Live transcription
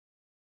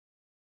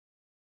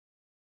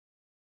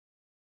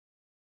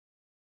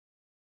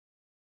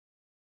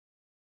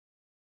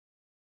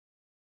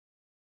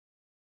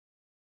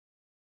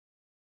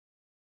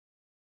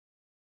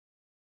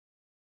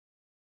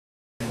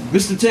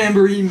Mr.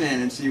 Tambourine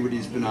Man and see what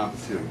he's been up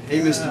to. Hey,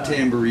 Mr.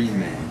 Tambourine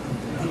Man.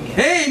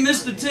 Hey,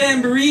 Mr.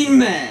 Tambourine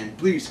Man,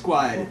 please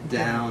quiet it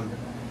down.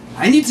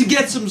 I need to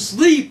get some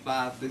sleep.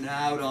 I've been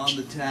out on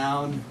the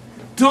town.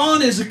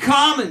 Dawn is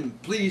a-comin',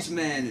 please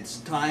man, it's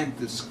time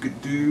to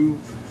skidoo.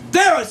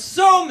 There are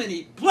so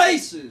many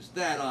places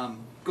that I'm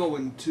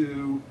going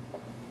to.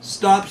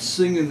 Stop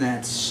singing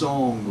that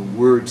song, the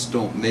words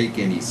don't make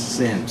any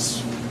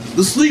sense.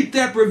 The sleep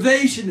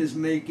deprivation is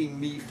making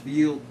me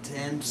feel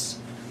tense.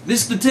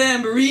 Mr.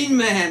 Tambourine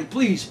Man,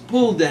 please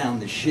pull down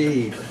the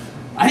shade.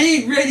 I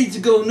ain't ready to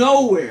go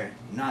nowhere,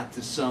 not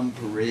to some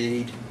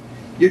parade.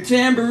 Your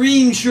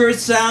tambourine sure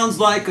sounds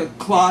like a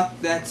clock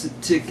that's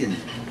a-tickin'.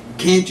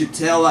 Can't you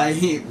tell I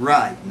ain't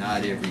right?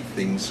 Not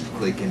everything's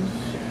clicking.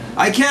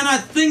 I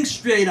cannot think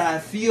straight, I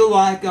feel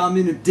like I'm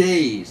in a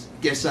daze.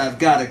 Guess I've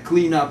got to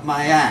clean up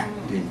my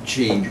act and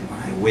change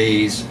my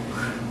ways.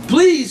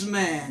 Please,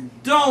 man,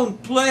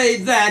 don't play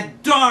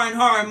that darn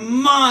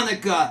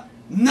harmonica.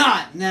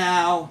 Not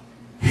now.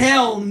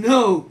 Hell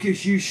no,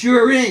 'cause you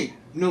sure ain't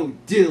no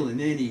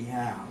Dylan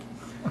anyhow.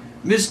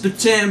 Mr.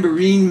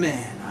 Tambourine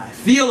Man, I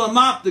feel I'm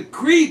up the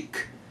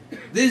creek.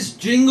 This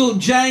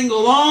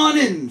jingle-jangle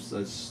awning's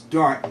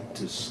a-starting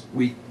to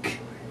squeak.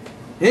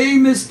 Hey,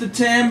 Mr.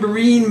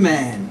 Tambourine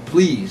Man,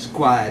 please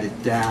quiet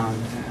it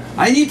down.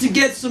 I need to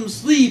get some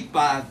sleep,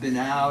 I've been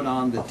out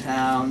on the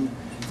town.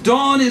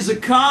 Dawn is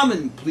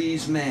a-comin',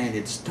 please man,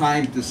 it's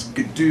time to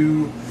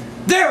skidoo.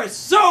 There are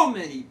so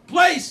many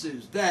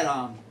places that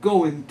I'm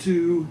going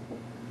to.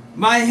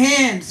 My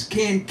hands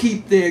can't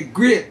keep their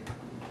grip,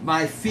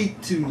 my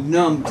feet too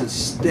numb to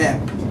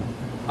step.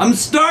 I'm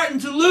starting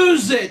to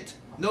lose it,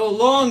 no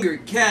longer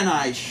can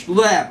I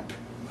schlep.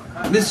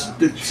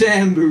 Mr.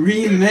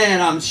 Tambourine Man,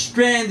 I'm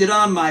stranded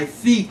on my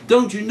feet.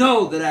 Don't you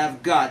know that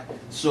I've got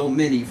so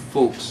many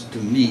folks to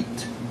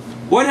meet?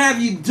 What have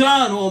you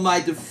done? All my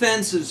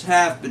defenses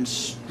have been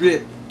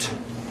stripped.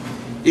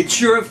 It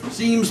sure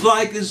seems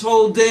like this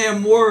whole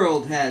damn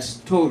world has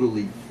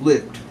totally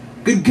flipped.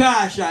 Good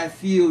gosh, I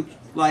feel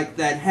like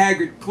that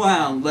haggard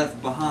clown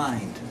left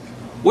behind.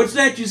 What's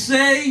that you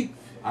say?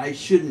 I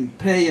shouldn't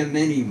pay him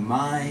any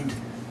mind.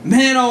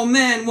 Man, oh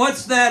man,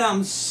 what's that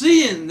I'm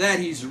seeing that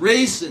he's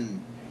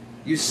racing?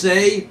 You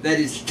say that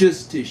it's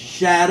just his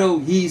shadow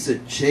he's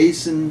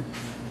a-chasing?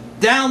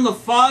 Down the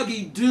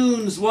foggy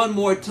dunes one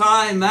more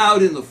time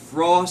out in the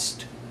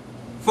frost.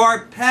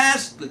 Far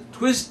past the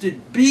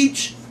twisted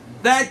beach,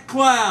 that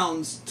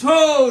clown's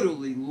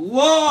totally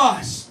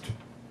lost.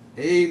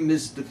 Hey,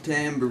 Mr.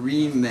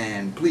 Tambourine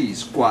Man,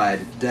 please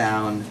quiet it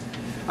down.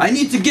 I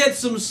need to get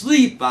some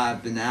sleep,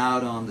 I've been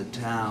out on the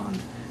town.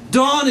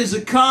 Dawn is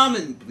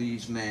a-comin',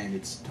 please man,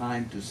 it's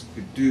time to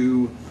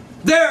skidoo.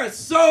 There are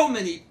so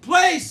many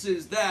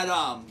places that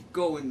I'm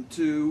going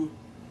to.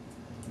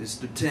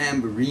 Mr.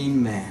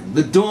 Tambourine Man,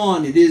 the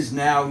dawn it is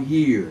now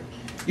here.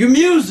 Your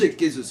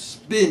music is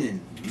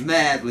a-spinning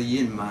madly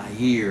in my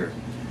ear.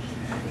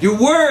 Your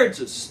words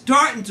are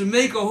starting to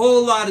make a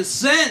whole lot of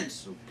sense.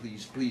 So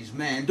please, please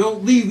man,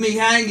 don't leave me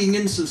hanging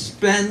in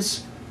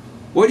suspense.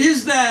 What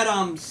is that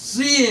I'm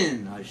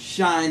seeing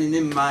a-shining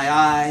in my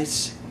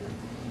eyes?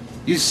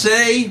 You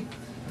say,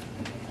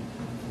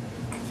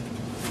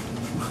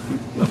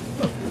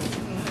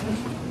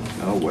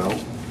 oh well.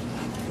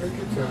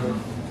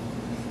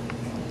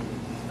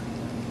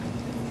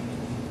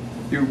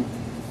 You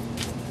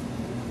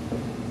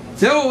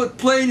tell it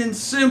plain and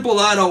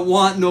simple, I don't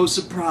want no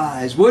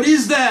surprise. What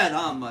is that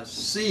I'm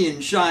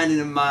a-seeing shining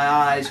in my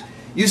eyes?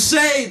 You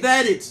say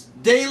that it's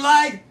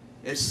daylight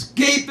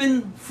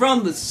escaping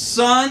from the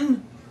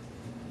sun?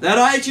 That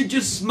I should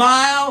just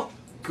smile,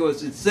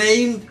 'cause it's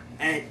aimed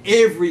at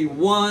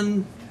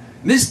everyone?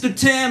 Mr.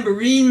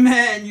 Tambourine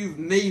Man, you've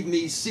made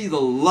me see the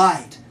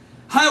light.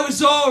 I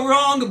was all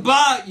wrong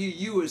about you,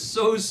 you were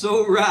so,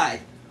 so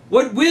right.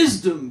 What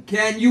wisdom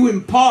can you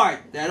impart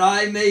that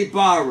I may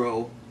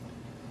borrow?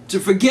 To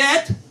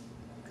forget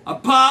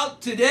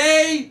about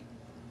today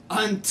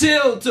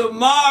until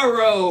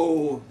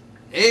tomorrow.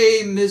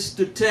 Hey,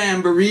 Mr.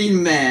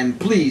 Tambourine Man,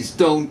 please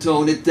don't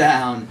tone it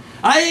down.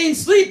 I ain't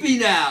sleepy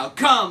now.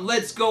 Come,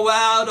 let's go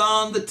out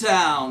on the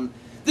town.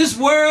 This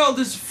world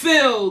is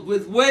filled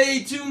with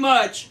way too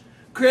much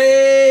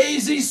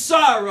crazy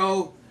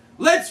sorrow.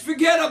 Let's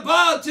forget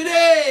about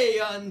today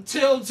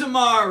until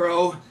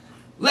tomorrow.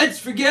 Let's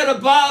forget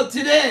about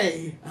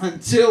today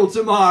until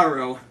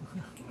tomorrow.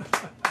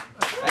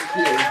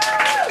 Thank you.